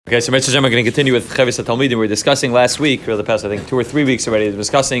Okay, so Mr. Jem, we're going to continue with Chovos HaTalmidim. We were discussing last week, or the past, I think, 2 or 3 weeks already,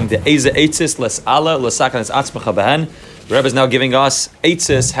 discussing the Eze Eitzis Les Ala L'Sakanas Atzmacha Behen. The Rebbe is now giving us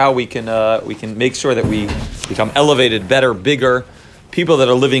Eitzis, how we can make sure that we become elevated, better, bigger, people that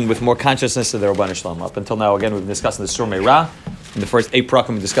are living with more consciousness of their Rabbanah Shalom. Up until now, again, we've been discussing the Surmei Ra. In the first 8 prakim,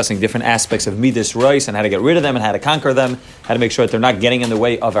 we're discussing different aspects of Midas Rois and how to get rid of them and how to conquer them, how to make sure that they're not getting in the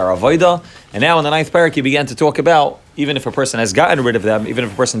way of our Avodah. And now in the 9th parak, he began to talk about, even if a person has gotten rid of them, even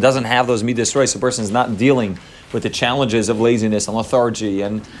if a person doesn't have those Midas Rois, a person is not dealing with the challenges of laziness and lethargy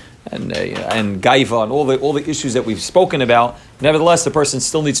and gaiva and all the issues that we've spoken about. Nevertheless, the person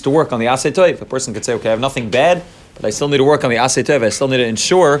still needs to work on the Aseh Tov. The person could say, okay, I have nothing bad, but I still need to work on the Aseh Tov. I still need to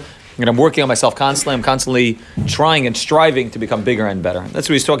ensure that I'm working on myself constantly. I'm constantly trying and striving to become bigger and better. That's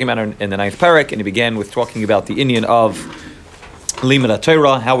what he's talking about in the 9th parak, and he began with talking about the Inyan of Limud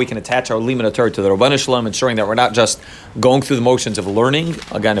Torah, how we can attach our Limud Torah to the Rabbanah Shalom, ensuring that we're not just going through the motions of learning.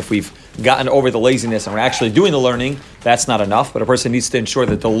 Again, if we've gotten over the laziness and we're actually doing the learning, that's not enough, but a person needs to ensure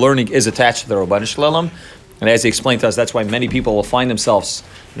that the learning is attached to the Rabbanah Shalom. And as he explained to us, that's why many people will find themselves,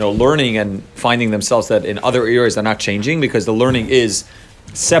 learning and finding themselves that in other areas they're not changing, because the learning is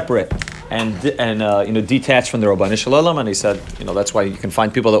separate and detached from the Rabbanah Shalom. And he said, that's why you can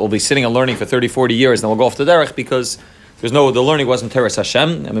find people that will be sitting and learning for 30, 40 years and they'll go off the derech because the learning wasn't Teres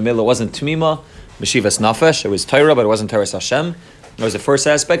Hashem, and Mamela wasn't Tmima, Meshivas Nafesh, it was Torah, but it wasn't Teres Hashem. That was the first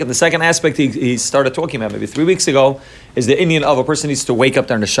aspect. And the second aspect he started talking about maybe 3 weeks ago is the Inyan of a person needs to wake up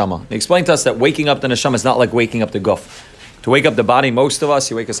their neshama. He explained to us that waking up the neshama is not like waking up the guf. To wake up the body, most of us,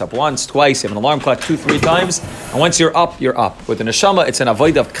 you wake us up once, twice, you have an alarm clock 2, 3 times, and once you're up, you're up. With the neshama, it's an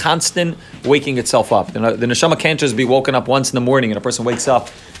avoid of constant waking itself up. The neshama can't just be woken up once in the morning and a person wakes up,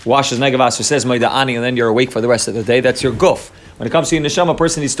 washes negavas, says Maida'ani, and then you're awake for the rest of the day. That's your guf. When it comes to your neshama, a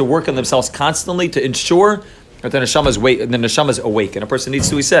person needs to work on themselves constantly to ensure that the neshama is awake. And a person needs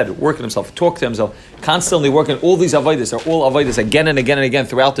to, he said, work on himself, talk to himself, constantly working all these avodas. They're all avodas again and again and again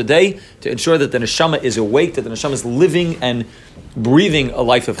throughout the day to ensure that the neshama is awake, that the neshama is living and breathing a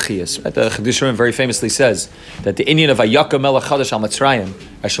life of chiyas. Right? The Chiddushim very famously says that the Inyan of Vayakam Melech Chadash al Mitzrayim,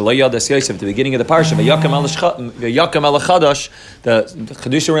 Ashalei Yadas Yosef, at the beginning of the parsha, Vayakam Melech Chadash, the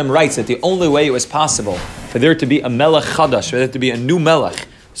Chiddushim writes that the only way it was possible for there to be a Melech Chadash, for there to be a new Melech,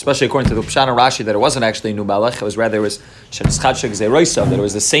 especially according to the Pshat and Rashi, that it wasn't actually a new Melech, it was rather, that it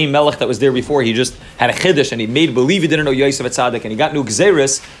was the same Melech that was there before. He just had a Chiddush and he made believe he didn't know Yosef at Tzaddik and he got new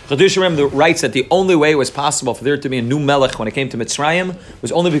Gzeris. Chiddushim writes that the only way it was possible for there to be a new Melech when it came to Mitzrayim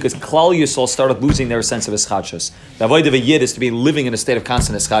was only because Klal Yisrael started losing their sense of Eschatshus. The avoid of a Yid is to be living in a state of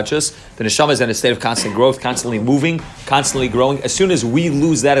constant Eschatshus. The Neshama is in a state of constant growth, constantly moving, constantly growing. As soon as we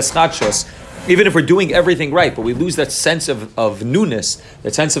lose that Eschatshus, even if we're doing everything right, but we lose that sense of newness,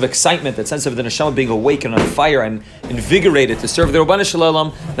 that sense of excitement, that sense of the neshama being awake and on fire and invigorated to serve the Rabbanah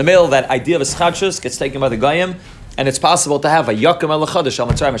Shalom, the male, that idea of eschatshus gets taken by the Goyim, and it's possible to have a yakim el chadash al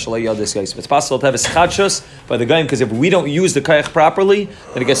mitzrayim shalei yadis yosef. It's possible to have eschatshus by the Goyim, because if we don't use the kayach properly,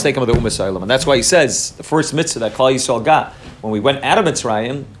 then it gets taken by the Ummah Shalom. And that's why he says the first mitzvah that Klal Yisrael got when we went out of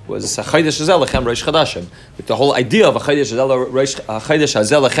Mitzrayim was Chaydesh Hazel Lechem Reish Chadashim. With the whole idea of a Chaydesh Hazel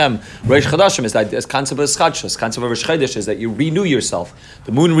Lechem Reish Chadashim is that this concept of Eschatshus, concept of Reish Chaydesh is that you renew yourself.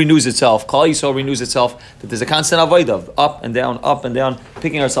 The moon renews itself, Klal Yisrael renews itself, that there's a constant avoid of up and down,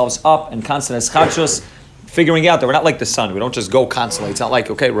 picking ourselves up and constant Eschatshus, figuring out that we're not like the sun. We don't just go constantly. It's not like,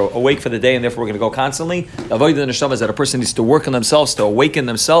 okay, we're awake for the day and therefore we're going to go constantly. The avoid of the neshama is that a person needs to work on themselves, to awaken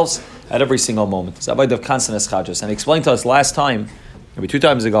themselves at every single moment. It's the avoid of constant eschatshus. And he explained to us last time, maybe 2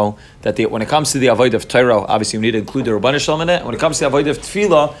 times ago, that when it comes to the avoid of Torah, obviously we need to include the Rabbanah Shalom in it. When it comes to the avoid of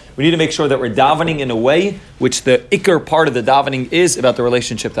Tefillah, we need to make sure that we're davening in a way which the ikar part of the davening is about the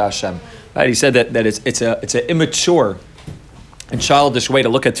relationship to Hashem. Right? He said that it's an immature and childish way to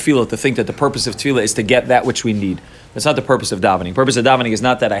look at tefillah, to think that the purpose of tefillah is to get that which we need. That's not the purpose of davening. The purpose of davening is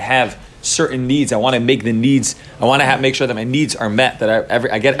not that I have certain needs. I want to make make sure that my needs are met, that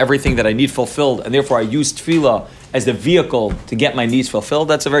I get everything that I need fulfilled, and therefore I use tefillah as the vehicle to get my needs fulfilled.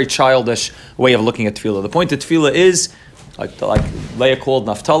 That's a very childish way of looking at tefillah. The point of tefillah is, like Leah called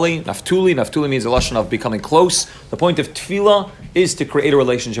Naftuli. Naftuli means a lashon of becoming close. The point of tefillah is to create a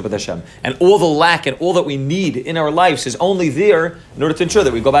relationship with Hashem. And all the lack and all that we need in our lives is only there in order to ensure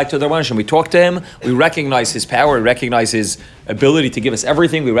that we go back to the Rabbanah Shalom. We talk to Him, we recognize His power, we recognize His ability to give us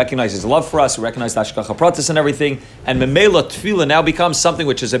everything, we recognize His love for us, we recognize the Hashgacha Pratis and everything. And Memela Tefillah now becomes something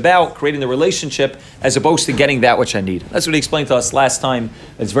which is about creating the relationship as opposed to getting that which I need. That's what He explained to us last time.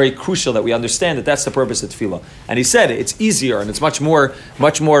 It's very crucial that we understand that that's the purpose of Tefillah. And He said it's easier and it's much more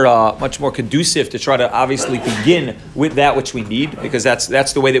conducive to try to obviously begin with that which we need. need, because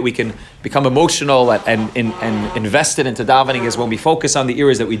that's the way that we can become emotional and invested into davening, is when we focus on the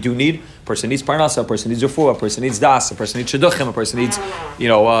areas that we do need. A person needs parnasa, a person needs refuah, a person needs das, a person needs shidduchim, a person needs,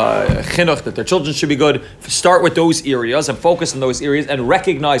 chinuch, that their children should be good. Start with those areas and focus on those areas and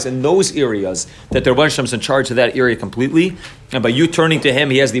recognize in those areas that the Rebbeinu Shalom is in charge of that area completely. And by you turning to him,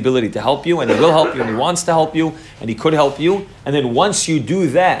 he has the ability to help you, and he will help you, and he wants to help you, and he could help you. And then once you do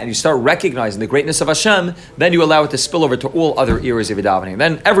that, and you start recognizing the greatness of Hashem, then you allow it to spill over to all other areas of your davening.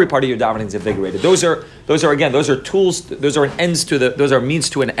 Then every part of your davening is invigorated. Those are tools. Those are means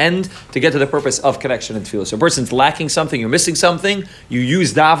to an end to get to the purpose of connection and tefillah. So a person's lacking something, you're missing something, you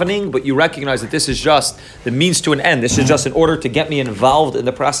use davening, but you recognize that this is just the means to an end. This is just in order to get me involved in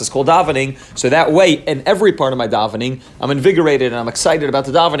the process called davening. So that way, in every part of my davening, I'm invigorated and I'm excited about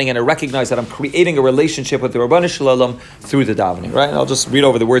the davening, and I recognize that I'm creating a relationship with the Rebbeinu Shalom through the davening. Right? And I'll just read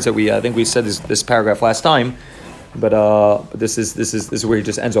over the words that I think we said this paragraph last time. But this is where he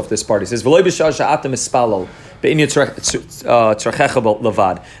just ends off this part. He says, "V'loy b'shah she'atem ispalol be'inyan tzarchecha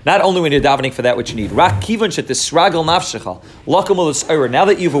levad." Not only when you're davening for that which you need. Rak kivan shetisragel nafshecha lakam l'tzayra. Now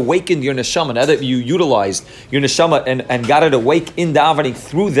that you've awakened your neshama, now that you utilized your neshama and got it awake in davening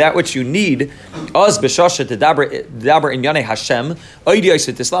through that which you need, az b'shah she'tedaber inyanei Hashem oidiyai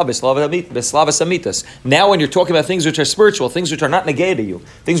shetisla b'slavas amitas. Now when you're talking about things which are spiritual, things which are not negated to you,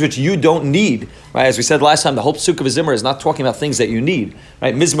 things which you don't need, right? As we said last time, the whole Sukkah of Zimmer is not talking about things that you need,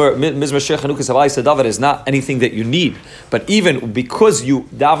 right? Mizmor Shir Chanukas Havai David is not anything that you need, but even because you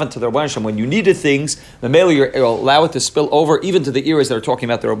daven to the Rebbeinu Shalom when you needed things, the male you'll allow it to spill over even to the ears that are talking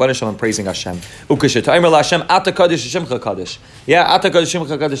about the Rebbeinu Shalom and praising Hashem. Hashem Ata Kadosh Shimcha Kadosh. Yeah, Ata Kadosh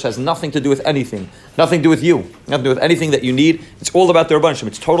Shimcha Kadosh has nothing to do with anything, nothing to do with you, nothing to do with anything that you need. It's all about the Rebbeinu Shalom.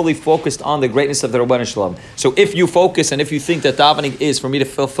 It's totally focused on the greatness of the Rebbeinu Shalom. So if you focus and if you think that davening is for me to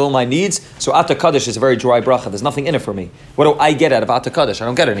fulfill my needs, so Ata Kadosh is a very dry bracha. There's nothing in it for me. What do I get out of Ata Kadosh? I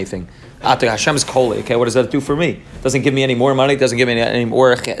don't get anything. Ata Hashem is holy. Okay, what does that do for me? It doesn't give me any more money. It doesn't give me any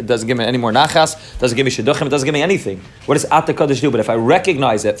more. It doesn't give me any more nachas. It doesn't give me shidduchim. It doesn't give me anything. What does Ata Kadosh do? But if I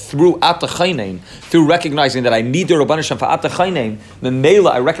recognize it through Ata Chaynein, through recognizing that I need the Rebbeinu Shalom for Ata Chaynein,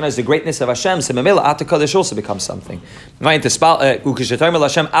 Memela, I recognize the greatness of Hashem. So Memela Ata Kadosh also becomes something. Right? Ukeshetayim el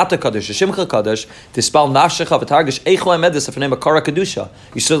Hashem Ata Kadosh, Shimcha Kadosh, Tispal Nafshecha v'Targish Eichel Emedes Afnei Makara Kedusha.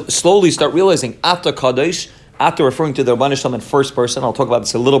 You slowly start realizing Ata Kadosh. After referring to the Rebbeinu Shalom in first person, I'll talk about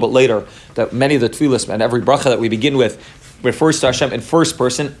this a little bit later, that many of the tefillas and every bracha that we begin with refers to Hashem in first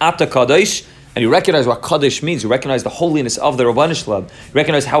person, Ata Kadosh, and you recognize what Kadosh means. You recognize the holiness of the Rebbeinu Shalom. You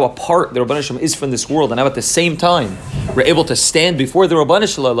recognize how apart the Rebbeinu Shalom is from this world, and how at the same time we're able to stand before the Rebbeinu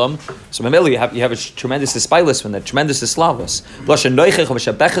Shalom. So Mamela, you have a tremendous ispilus from that, tremendous islavus.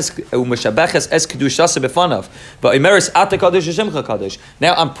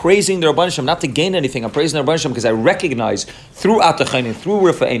 Now I'm praising the Rebbeinu Shalom not to gain anything. I'm praising the Rebbeinu Shalom because I recognize through Atachaynu, through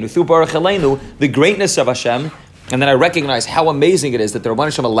Rifa'enu, through Baruch Aleinu, the greatness of Hashem. And then I recognize how amazing it is that the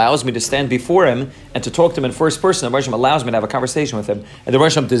Rebbeinu Shalom allows me to stand before him and to talk to him in first person. The Rebbeinu Shalom allows me to have a conversation with him. And the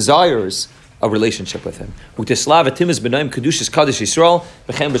Rebbeinu Shalom desires a relationship with him. That's the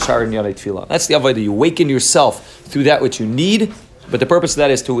avodah. You awaken yourself through that which you need, but the purpose of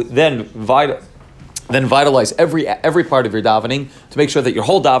that is to then vitalize every part of your davening to make sure that your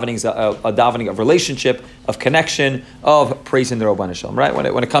whole davening is a davening of relationship, of connection, of praising the Rebbeinu Shalom. Right?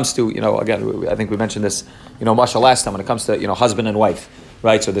 When it comes to, again, I think we mentioned this, Masha last time, when it comes to, husband and wife.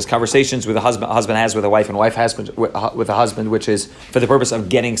 Right? So there's conversations with a husband has with a wife, and wife has with a husband, which is for the purpose of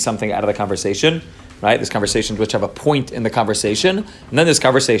getting something out of the conversation. Right? There's conversations which have a point in the conversation, and then there's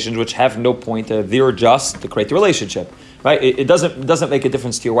conversations which have no point. They're just to create the relationship. Right? It doesn't make a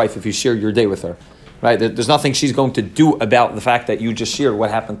difference to your wife if you share your day with her. Right? There's nothing she's going to do about the fact that you just shared what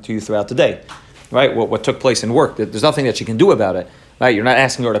happened to you throughout the day. Right? What took place in work. There's nothing that she can do about it. Right? You're not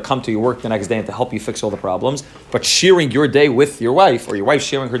asking her to come to your work the next day and to help you fix all the problems, but sharing your day with your wife, or your wife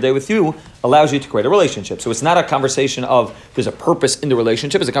sharing her day with you, allows you to create a relationship. So it's not a conversation of there's a purpose in the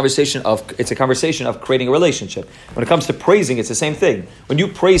relationship. It's a conversation of creating a relationship. When it comes to praising, it's the same thing. When you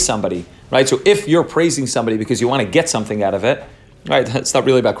praise somebody, right? So if you're praising somebody because you want to get something out of it, right, it's not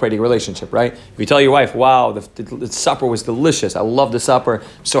really about creating a relationship, right? If you tell your wife, wow, the supper was delicious. I love the supper.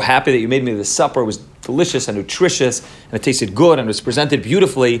 I'm so happy that you made me the supper. It was delicious and nutritious, and it tasted good, and it was presented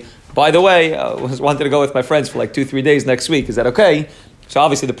beautifully. By the way, I wanted to go with my friends for like 2-3 days next week. Is that okay? So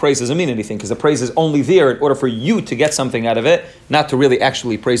obviously the praise doesn't mean anything, because the praise is only there in order for you to get something out of it, not to really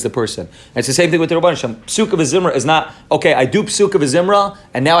actually praise the person. And it's the same thing with the Rebbeinu Shalom. Psuka v'zimra is not, okay, I do psuka v'zimra,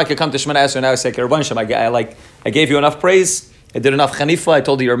 and now I can come to Shemana Esrei, and now I say, Rebbeinu Shalom, I gave you enough praise. I did enough chanifa. I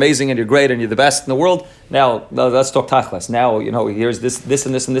told you you're amazing and you're great and you're the best in the world. Now, let's talk tachlis. Now, here's this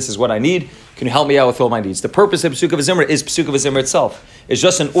and this and this is what I need. Can you help me out with all my needs? The purpose of Pesukah V'Zimra is Pesukah V'Zimra itself. It's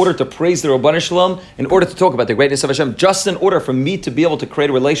just in order to praise the Rabbanu Shalom, in order to talk about the greatness of Hashem, just in order for me to be able to create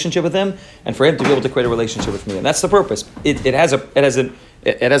a relationship with Him and for Him to be able to create a relationship with me. And that's the purpose. It has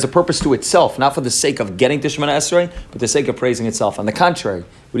a purpose to itself, not for the sake of getting to Shemana Esrei, but the sake of praising itself. On the contrary,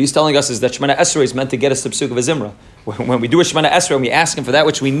 what he's telling us is that Shemana Esrei is meant to get us to Pesukah V'Zimra. When we do a Shemana Esrei and we ask Him for that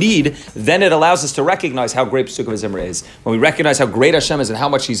which we need, then it allows us to recognize how great Pesukah V'Zimra is. When we recognize how great Hashem is and how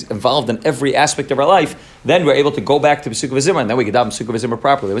much He's involved in every aspect of our life, then we're able to go back to Pesukah V'Zimra, and then we can daven Pesukah V'Zimra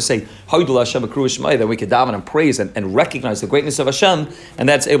properly. We say, Haidul Hashem Akru Shmai, then we can daven and praise and recognize the greatness of Hashem, and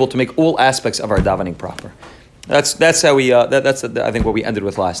that's able to make all aspects of our davening proper. That's how we. That's I think what we ended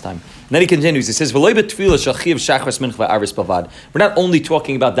with last time. And then he continues. He says, "We're not only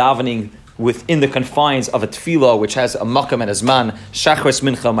talking about davening within the confines of a tefillah, which has a makam and a zman, shachris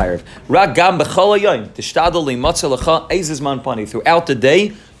mincha ma'ariv. Ragam b'chol hayom tishtadol limatzeh lecha eizeh zman pani. Throughout the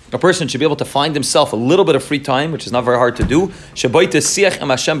day, a person should be able to find himself a little bit of free time, which is not very hard to do. Shabayte siach em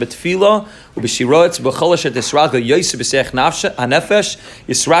Hashem b'tefillah u'b'shirot b'chol asher tisracha yoyse b'seach hanefesh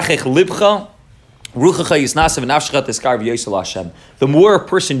yisrachech libcha." The more a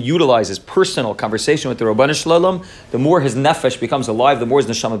person utilizes personal conversation with the Rabbanu Shalom, the more his nefesh becomes alive, the more his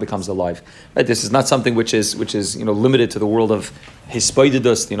neshama becomes alive. Right? This is not something which is limited to the world of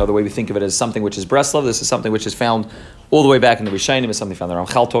hispaididus, the way we think of it as something which is Breslov. This is something which is found all the way back in the Rishonim. It's something found. The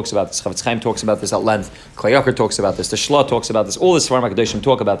Ramchal talks about this. Chavetz Chaim talks about this at length. Klei Yakar talks about this. The Shla talks about this. All the Sfarim HaKadoshim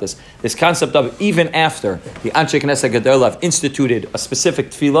talk about this. This concept of even after the Anshe Knesset Gedolah have instituted a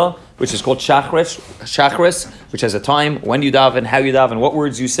specific tefillah, which is called Shachris, which has a time when you daven, how you daven, what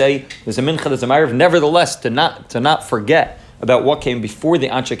words you say. There's a mincha, there's a ma'ariv. Nevertheless, to not forget about what came before the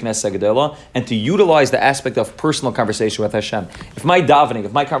Anshe Knesset Gedolah, and to utilize the aspect of personal conversation with Hashem. If my davening,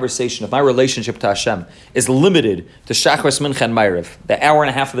 if my conversation, if my relationship to Hashem is limited to Shachris, Mincha, and Ma'ariv, the hour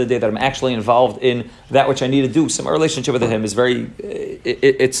and a half of the day that I'm actually involved in that which I need to do, so my relationship with Him is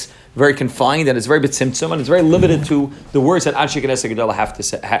it's very confined, and it's very b'tzimtzum, and it's very limited to the words that Anshe Knesset Gedolah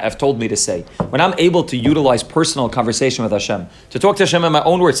have told me to say. When I'm able to utilize personal conversation with Hashem, to talk to Hashem in my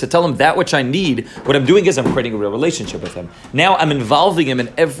own words, to tell Him that which I need, what I'm doing is I'm creating a real relationship with Him. Now I'm involving Him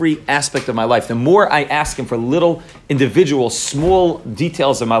in every aspect of my life. The more I ask Him for little individual, small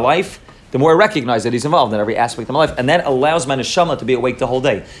details of my life, the more I recognize that He's involved in every aspect of my life, and that allows my neshama to be awake the whole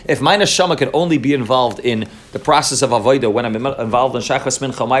day. If my neshama could only be involved in the process of avodah when I'm involved in shachas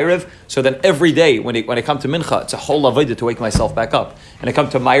mincha ma'ariv, so then every day when I come to mincha, it's a whole avodah to wake myself back up. And I come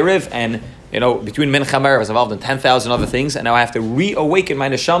to ma'ariv, and between mincha and ma'ariv, I was involved in 10,000 other things, and now I have to reawaken my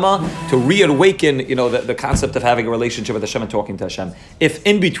neshama to reawaken, the concept of having a relationship with Hashem and talking to Hashem. If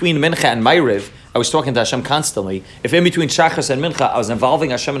in between mincha and ma'ariv, I was talking to Hashem constantly, if in between shachas and mincha, I was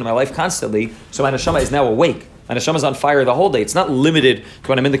involving Hashem in my life constantly, so my neshama is now awake. My neshama is on fire the whole day. It's not limited to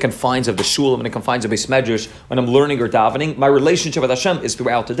when I'm in the confines of the shul, I'm in the confines of a medrash, when I'm learning or davening. My relationship with Hashem is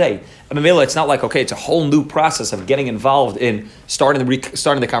throughout the day. And Mamela, it's not like, it's a whole new process of getting involved in starting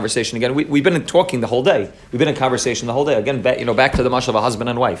the conversation again. We've been talking the whole day. We've been in conversation the whole day. Again, back to the mashal of a husband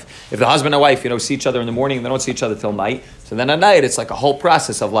and wife. If the husband and wife, see each other in the morning and they don't see each other till night, so then at night it's like a whole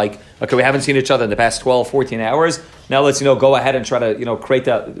process of we haven't seen each other in the past 12, 14 hours. Now let's, go ahead and try to, create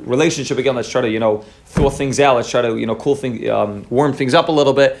that relationship again. Let's try to, thaw things out. Let's try to, cool things, warm things up a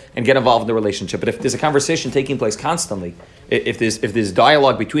little bit and get involved in the relationship. But if there's a conversation taking place constantly, if there's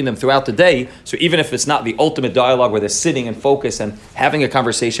dialogue between them throughout the day, so even if it's not the ultimate dialogue where they're sitting and focus and having a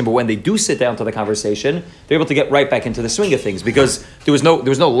conversation, but when they do sit down to the conversation, they're able to get right back into the swing of things because there was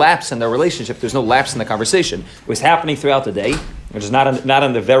no lapse in their relationship. There's no lapse in the conversation. It was happening throughout the day, which is not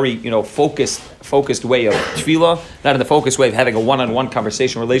in the very focused way of tefillah, not in the focused way of having a one-on-one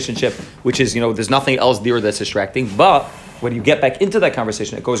conversation relationship, which is there's nothing else there that's distracting. But when you get back into that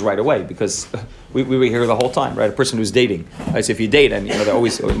conversation, it goes right away because we were here the whole time, right? A person who's dating, right? So if you date, and they're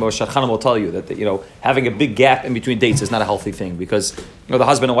always Moshe Chanan will tell you that having a big gap in between dates is not a healthy thing because the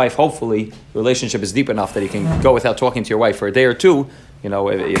husband and wife, hopefully, the relationship is deep enough that you can go without talking to your wife for a day or two.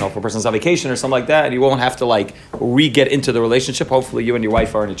 If a person's on vacation or something like that, and you won't have to re-get into the relationship. Hopefully, you and your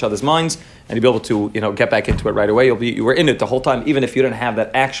wife are in each other's minds, and you'll be able to get back into it right away. You were in it the whole time, even if you didn't have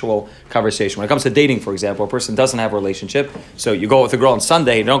that actual conversation. When it comes to dating, for example, a person doesn't have a relationship, so you go with a girl on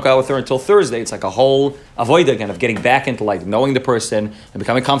Sunday, you don't go out with her until Thursday. It's like a whole avoid again of getting back into like knowing the person and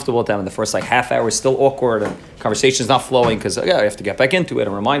becoming comfortable with them. And the first like half hour is still awkward and conversation's not flowing because we have to get back into it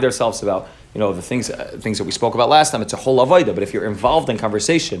and remind ourselves about the things that we spoke about last time. It's a whole avoida. But if you're involved in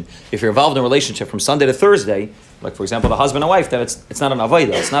conversation, if you're involved in a relationship from Sunday to Thursday, like for example the husband and wife, then it's not an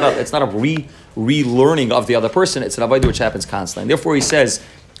avoida. It's not a relearning of the other person. It's an avoida which happens constantly. And therefore he says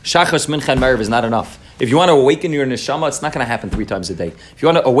Shachas, Mincha, and Ma'ariv is not enough. If you want to awaken your neshama, it's not going to happen 3 times a day. If you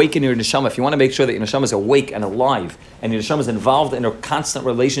want to awaken your neshama, if you want to make sure that your neshama is awake and alive, and your neshama is involved in a constant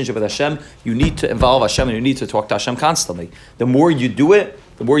relationship with Hashem, you need to involve Hashem and you need to talk to Hashem constantly. The more you do it,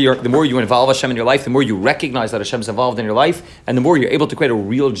 the more you involve Hashem in your life, the more you recognize that Hashem is involved in your life, and the more you're able to create a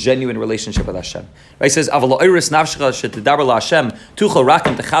real, genuine relationship with Hashem. Right? He says, "Aval oiris nafshecha shetidar laHashem tuchel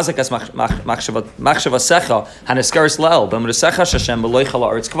rakim techazakas machshavasecha haneskaris lael b'mresecha Hashem b'loicha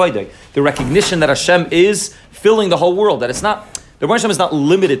la'aretz k'vaydei." The recognition that Hashem is filling the whole world, that it's not. The Rebbe Hashem is not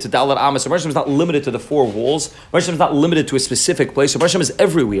limited to Dalat Amos. The Rebbe Hashem is not limited to the 4 walls. The Rebbe Hashem is not limited to a specific place. The Rebbe Hashem is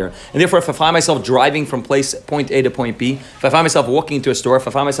everywhere. And therefore, if I find myself driving from point A to point B, if I find myself walking into a store, if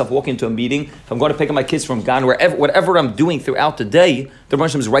I find myself walking to a meeting, if I'm going to pick up my kids from Gan, whatever I'm doing throughout the day, the Rebbe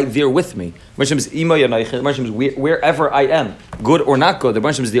Hashem is right there with me. The Rebbe Hashem is Imo Yanayich. The Rebbe Hashem is wherever I am, good or not good, the Rebbe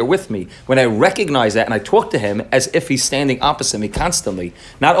Hashem is there with me. When I recognize that and I talk to him as if he's standing opposite me constantly,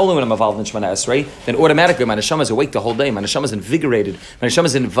 not only when I'm involved in Shemana Esrei, then automatically my neshama is awake the whole day. My neshama is invigorated. My neshama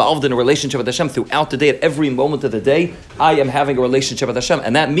is involved in a relationship with Hashem throughout the day. At every moment of the day, I am having a relationship with Hashem.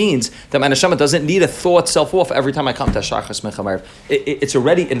 And that means that my neshama doesn't need a thought self-off every time I come to Shachas Mincha Ma'ariv. It's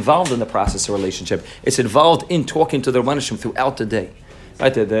already involved in the process of relationship. It's involved in talking to the Rebbe Hashem throughout the day.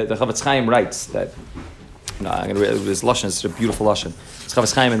 Right? The Chavetz Chaim writes that, I'm going to read this Lashon, it's a beautiful Lashon. It's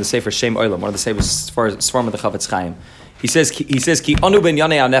Chavetz Chaim in the Sefer Shem Olam, one of the Sefer's Sfarim of the Chavetz Chaim. He says, Ki anu ben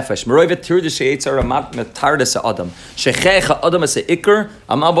yanei nefesh meroivet tirdish she'etzer metardes adam shechecha adam as ikr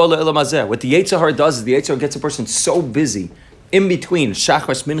amabo le'elam hazeh. What the Yetzer Hara does is the Yetzer Hara gets a person so busy in between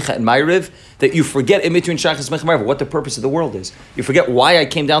Shachas, Mincha, and Ma'ariv that you forget in between Shachas, Mincha, and Ma'ariv what the purpose of the world is. You forget why I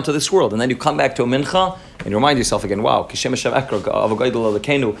came down to this world, and then you come back to a Mincha and you remind yourself again, wow, Kishem Hashem Ekra, Avagaydol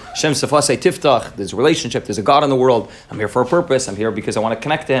Alekenu, Shem Sefasei Tiftach, there's a relationship, there's a God in the world, I'm here for a purpose, I'm here because I want to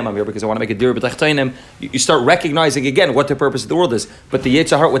connect to Him, I'm here because I want to make a dir b'tachtoinim. You start recognizing again what the purpose of the world is. But the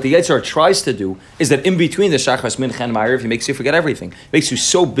Yetzer Hara, what the Yetzer Hara tries to do is that in between the Shachas, Mincha, and Ma'ariv, He makes you forget everything. It makes you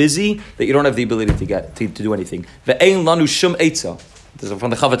so busy that you don't have the ability to do anything. Ve'ein lanu shum eitzah. This is from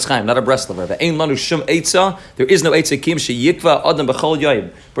the Chavetz Chaim, not a Breslover. Ve'ein lanu shum eitzah. There is no eitzah kim sheyikva adam b'chol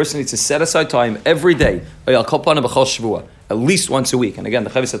yayim. Person needs to set aside time every day. Al kol panim b'chol shvua. At least once a week. And again, the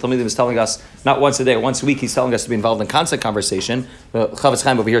Chovos HaTalmidim is telling us, not once a day, once a week, he's telling us to be involved in constant conversation. The Chavetz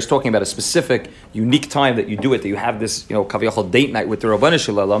Chaim over here is talking about a specific, unique time that you do it, that you have this, kaviyachol date night with the Rabbanu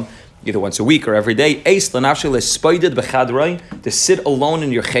Shalom, either once a week or every day. Eis l'nafshei l'spoided b'chadroi, to sit alone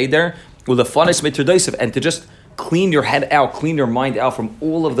in your cheder, u'lefanis mitzurdosav, and to just clean your head out, clean your mind out from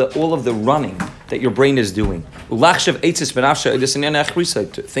all of the running that your brain is doing. Think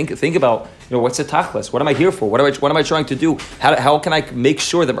about, what's the tachlis? What am I here for? What am I trying to do? How can I make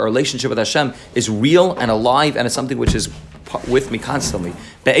sure that my relationship with Hashem is real and alive and it's something which is with me constantly?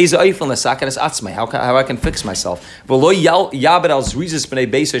 How I can fix myself. Don't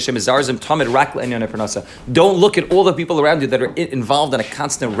look at all the people around you that are involved in a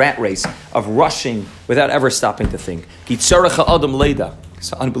constant rat race of rushing without ever stopping to think. It's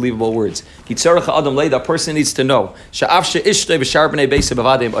unbelievable words. A person needs to know.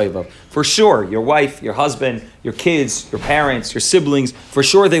 For sure, your wife, your husband, your kids, your parents, your siblings, for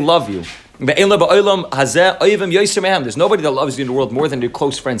sure they love you. There's nobody that loves you in the world more than your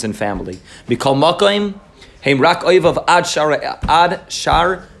close friends and family. Right? They're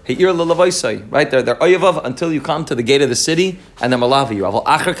oyevav until you come to the gate of the city and they're malav you.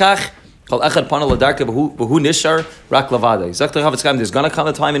 There's going to come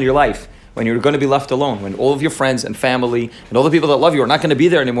a time in your life when you're going to be left alone, when all of your friends and family and all the people that love you are not going to be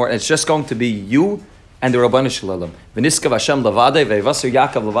there anymore, and it's just going to be you and the Rabbanu Shalom. V'niskav Hashem lavadei ve'vasar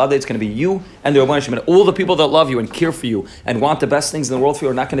Yaakov lavadei. It's going to be you and the Rabbanu Shalom. And all the people that love you and care for you and want the best things in the world for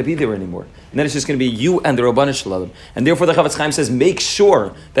you are not going to be there anymore. And then it's just going to be you and the Rabbanu Shalom. And therefore the Chavetz Chaim says, make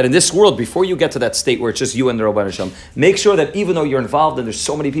sure that in this world, before you get to that state where it's just you and the Rabbanu Shalom, make sure that even though you're involved and there's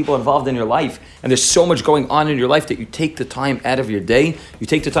so many people involved in your life and there's so much going on in your life, that you take the time out of your day, you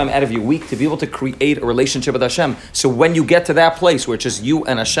take the time out of your week to be able to create a relationship with Hashem. So when you get to that place where it's just you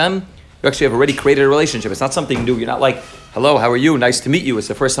and Hashem, you actually have already created a relationship. It's not something new. You're not like Hello, how are you? Nice to meet you. It's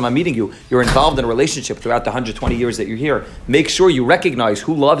the first time I'm meeting you. You're involved in a relationship throughout the 120 years that you're here. Make sure you recognize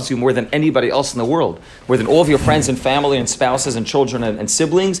who loves you more than anybody else in the world, more than all of your friends and family and spouses and children and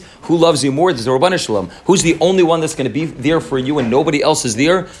siblings. Who loves you more? There's the Rabbanu Shalom. Who's the only one that's going to be there for you and nobody else is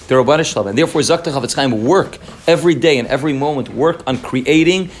there? The Rabbanu Shalom. And therefore, Zakta Chavetz Chaim, work every day and every moment, work on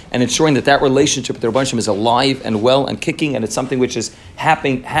creating and ensuring that relationship with the Rabbanu Shalom is alive and well and kicking, and it's something which is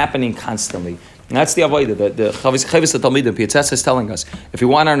happening constantly. And that's the avodah. The Chovos HaTalmidim, Pietzes is telling us, if we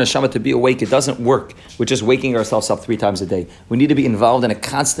want our neshama to be awake, it doesn't work with just waking ourselves up 3 times a day. We need to be involved in a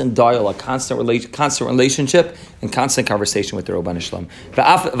constant dialogue, constant relationship, and constant conversation with the Rabbanu Shalom.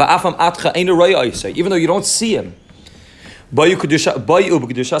 Even though you don't see him, you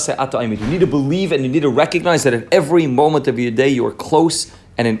need to believe and you need to recognize that at every moment of your day you are close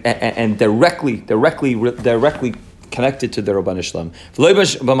and directly connected to the Rabbanu Shalom.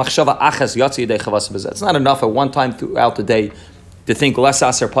 It's not enough at one time throughout the day to think less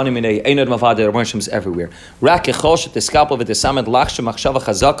aser panim minei einad mavad the Rabbanu Shalom is everywhere.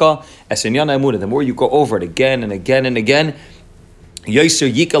 The more you go over it again and again and again, the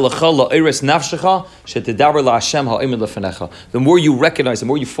more you recognize, the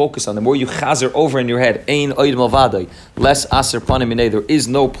more you focus on, the more you chazer over in your head, less aser panim minei. There is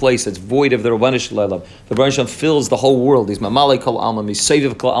no place that's void of the Rabbanu Shalom. The Rabbanu Shalom fills the whole world. He's mamalei kol alman, he's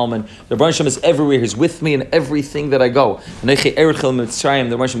seiviv kol alman. The Rabbanu Shalom is everywhere. He's with me in everything that I go. The Rabbanu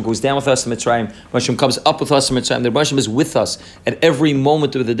Shalom goes down with us in Mitzrayim. The Rabbanu Shalom comes up with us in Mitzrayim. The Rabbanu Shalom is with us at every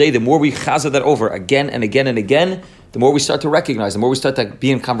moment of the day. The more we chazer that over again and again and again, the more we start to recognize, the more we start to be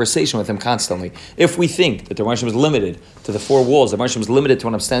in conversation with him constantly. If we think that the Rabbanu Shalom is limited to the 4 walls, the Rabbanu Shalom is limited to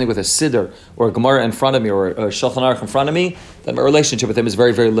when I'm standing with a siddur or a Gemara in front of me or a Shulchan Aruch in front of me, then my relationship with him is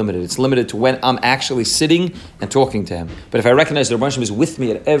very, very limited. It's limited to when I'm actually sitting and talking to him. But if I recognize that the Rabbanu Shalom is with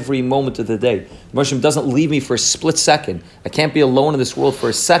me at every moment of the day, the Rabbanu Shalom doesn't leave me for a split second. I can't be alone in this world for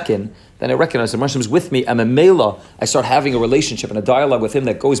a second. Then I recognize the Rabbanu Shalom is with me. I'm a mela. I start having a relationship and a dialogue with him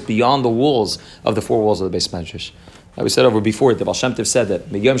that goes beyond the walls of the 4 walls of the Beis Medrash. We said over before, the Baal Shem Tov said that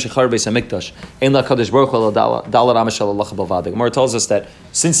the Gemara tells us that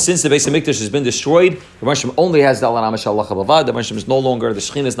since the Beis Hamikdash has been destroyed, the Rabbanu Shalom only has Dalar Amashal Lacha Bavad. The Rabbanu Shalom is no longer, the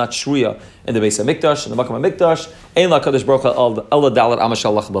Shechina is not Shruya in the Beis Hamikdash, in the Makam HaMikdash. Ein LaKadosh Baruch Hu Ela Dalar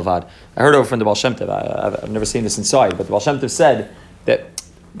Amashal Lacha Bavad. I heard over from the Baal Shem Tov. I've never seen this inside, but the Baal Shem Tov said that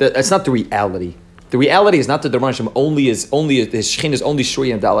that's not the reality. The reality is not that the Rabbanu Shalom his Shechin is only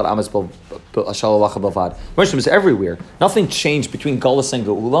Shuri and Dalat Amas Shalalacha Bavad. Rabbanu Shalom is everywhere. Nothing changed between Galus and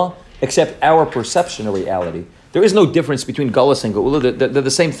Geula except our perception of reality. There is no difference between Galus and Geula. They're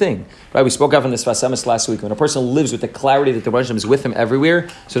the same thing. Right? We spoke of in this Vasemis last week. When a person lives with the clarity that the Rabbanu Shalom is with him everywhere,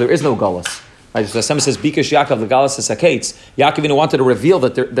 so there is no Galus. Right? So Vasemis says, Bikash Yaakov, the Galus is Saketz. Yaakov wanted to reveal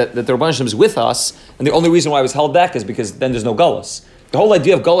that the Rabbanu Shalom is with us, and the only reason why I was held back is because then there's no Galus. The whole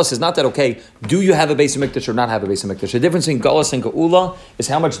idea of Galus is not that, okay, do you have a Beis Hamikdash or not have a Beis Hamikdash? The difference between Galus and Geula is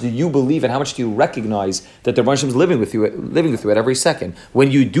how much do you believe and how much do you recognize that the Rabbanu Shalom is living with you at every second.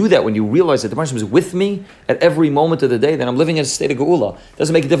 When you do that, when you realize that the Rabbanu Shalom is with me at every moment of the day, then I'm living in a state of Geula. It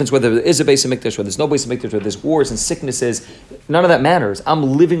doesn't make a difference whether there is a Beis Hamikdash, whether there's no Beis Hamikdash, whether there's wars and sicknesses. None of that matters. I'm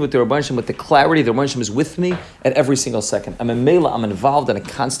living with the Rabbanu Shalom with the clarity the Rabbanu Shalom is with me at every single second. I'm involved in a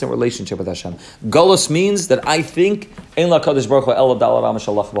constant relationship with Hashem. Galus means that I think Ein LaKadosh Baruch Hu Ela Dalar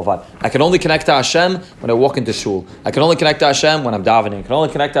Amashal Lacha Bavad. I can only connect to Hashem when I walk into shul. I can only connect to Hashem when I'm davening. I can only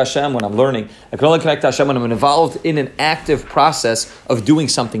connect to Hashem when I'm learning. I can only connect to Hashem when I'm involved in an active process of doing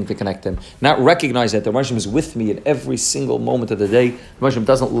something to connect Him. Not recognize that the Rabbanu Shalom is with me at every single moment of the day. The Rabbanu Shalom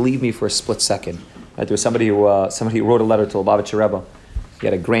doesn't leave me for a split second. Right? There was somebody who wrote a letter to Lubavitcher Rebbe. He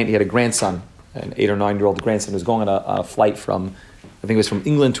had a grandson, an 8 or 9 year old grandson who was going on a flight from, I think it was from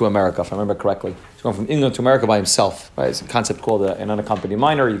England to America, if I remember correctly. He's going from England to America by himself. Right? It's a concept called an unaccompanied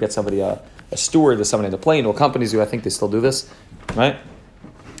minor. You get somebody, a steward, or somebody in the plane, who accompanies you. I think they still do this, right?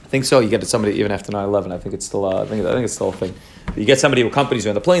 I think so. You get somebody even after 9/11. I think it's still. I think it's still a thing. You get somebody who accompanies you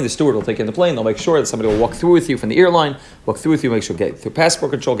on the plane. The steward will take you on the plane. They'll make sure that somebody will walk through with you from the airline, make sure get through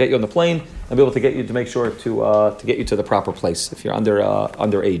passport control, get you on the plane, and be able to get you to make sure to get you to the proper place if you're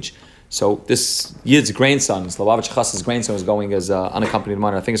underage. So this Yid's grandson, Lubavitch Chassid's grandson, was going as unaccompanied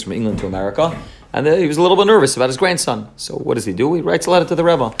minor. I think it's from England to America. And he was a little bit nervous about his grandson. So what does he do? He writes a letter to the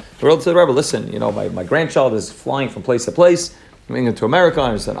Rebbe. He wrote to the Rebbe, listen, my grandchild is flying from place to place, from England to America,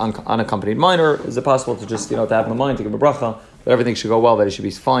 and he's an unaccompanied minor. Is it possible to just, to have him in mind, to give him a bracha, that everything should go well, that he should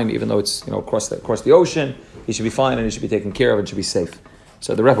be fine, even though it's, across the ocean, he should be fine and he should be taken care of and should be safe.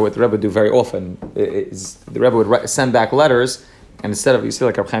 So what the Rebbe would do very often is the Rebbe would send back letters. And instead of, you see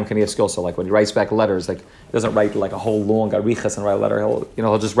like Reb Chaim Kanievsky when he writes back letters, he doesn't write like a whole long arichas and write a letter,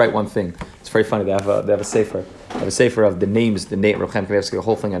 he'll just write one thing. It's very funny. They have a sefer. They have a sefer of the names. The name Reb Chaim Kanievsky, a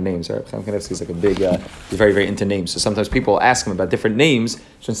whole thing on names. Right? Reb Chaim Kanievsky is like a big. He's very, very into names. So sometimes people ask him about different names.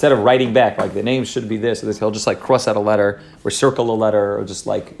 So instead of writing back like the name should be this or this, he'll just like cross out a letter or circle a letter or just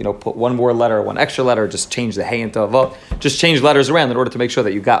like put one more letter, one extra letter, just change the hey into a vav. Just change letters around in order to make sure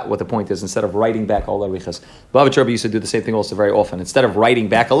that you got what the point is instead of writing back all the arichas. Bavitch Rebbe used to do the same thing also very often. Instead of writing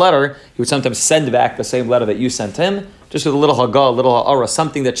back a letter, he would sometimes send back the same letter that you sent him, just with a little hagah, a little ha'ara,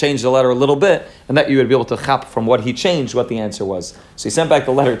 something that changed the letter a little bit, and that you would be able to chap from what he changed what the answer was. So he sent back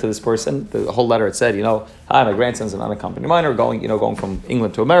the letter to this person. The whole letter it said, hi, my grandson's an unaccompanied minor, going from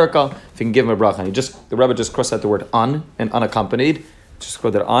England to America. If you can give him a bracha, and the Rebbe just crossed out the word un and unaccompanied, just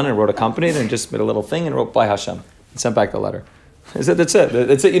wrote it on and wrote accompanied, and just made a little thing and wrote by Hashem and sent back the letter. He said, that's it.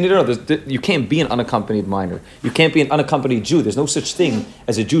 That's it. You need to know. You can't be an unaccompanied minor. You can't be an unaccompanied Jew. There's no such thing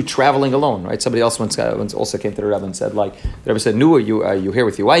as a Jew traveling alone, right? Somebody else once also came to the Rebbe and said, the Rebbe said, "Nu, are you here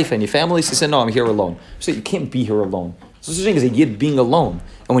with your wife and your family?" He said, "No, I'm here alone." So you can't be here alone. So such a thing as a Yid being alone.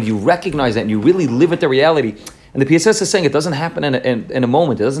 And when you recognize that and you really live with the reality, and the PSS is saying it doesn't happen in a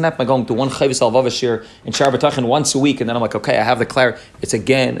moment. It doesn't happen by going to one Chovos Alvavashir in Shar B'tachin once a week, and then I'm like, okay, I have the clarity. It's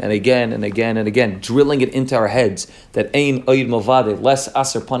again and again and again and again, drilling it into our heads that Ein Oid Movade, less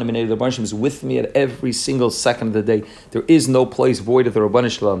Aser Panim Minei, the Rebbeinu Shalom is with me at every single second of the day. There is no place void of the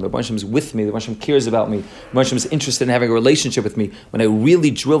Rebbeinu Shalom. The Rebbeinu Shalom is with me. The Rebbeinu Shalom cares about me. The Rebbeinu Shalom is interested in having a relationship with me. When I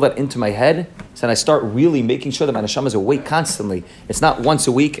really drill that into my head, then I start really making sure that my neshama is awake constantly. It's not once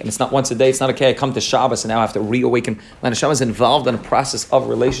a week and it's not once a day. It's not okay, I come to Shabbos and now I have to reawaken. My neshama is involved in a process of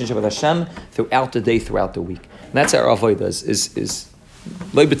relationship with Hashem throughout the day, throughout the week. And that's our avodah is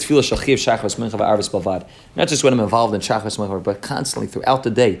not just when I'm involved in Shachris Mincha, but constantly throughout the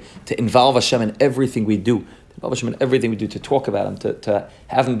day to involve Hashem in everything we do. To involve Hashem in everything we do, to talk about Him, to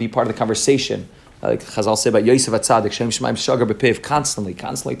have Him be part of the conversation. Like Chazal say about Yosef HaTzadik, Shem Shemaim Shagar B'Piv, constantly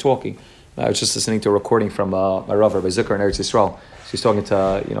talking. I was just listening to a recording from my Rav, Rabbi Zucker in Eretz Yisrael. So he's talking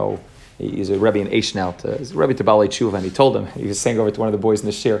to, he's a Rebbe in Eish now, he's a Rebbe to Balei Tshuva, and he told him, he was saying over to one of the boys in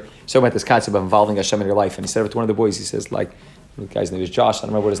the shir, he's talking about this concept of involving Hashem in your life, and he said over to one of the boys, he says, the guy's name is Josh, I don't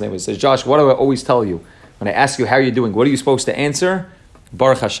remember what his name was, he says, Josh, what do I always tell you? When I ask you how you're doing, what are you supposed to answer?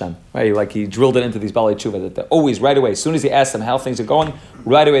 Baruch Hashem. Right? Like he drilled it into these Balei Tshuva, that they're always, right away, as soon as he asked them how things are going,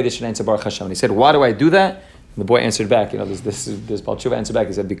 right away they should answer Baruch Hashem. And he said, why do I do that? And the boy answered back, this Baal Tshuva answered back.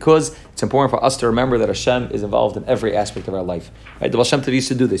 He said, because it's important for us to remember that Hashem is involved in every aspect of our life. Right? The Baal Shem Tov used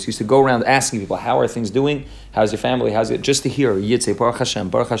to do this. He used to go around asking people, how are things doing? How's your family? How's it? Just to hear Yid say, Baruch Hashem,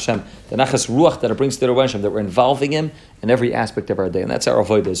 the Nachas Ruach that it brings to the Rebbeinu Shalom, that we're involving Him in every aspect of our day. And that's our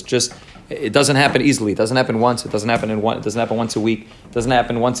avodah. It doesn't happen easily. It doesn't happen once. It doesn't happen it doesn't happen once a week. It doesn't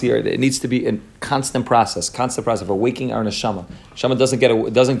happen once a year. It needs to be a constant process of awakening our neshama. Neshama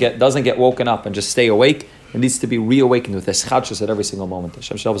doesn't get woken up and just stay awake. It needs to be reawakened with eschatshus at every single moment.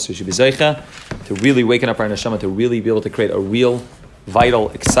 Hashem Shalom should be zeicha to really waken up our neshama, to really be able to create a real, vital,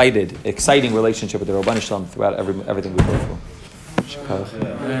 exciting relationship with the Rebbeinu Shalom throughout everything we go through.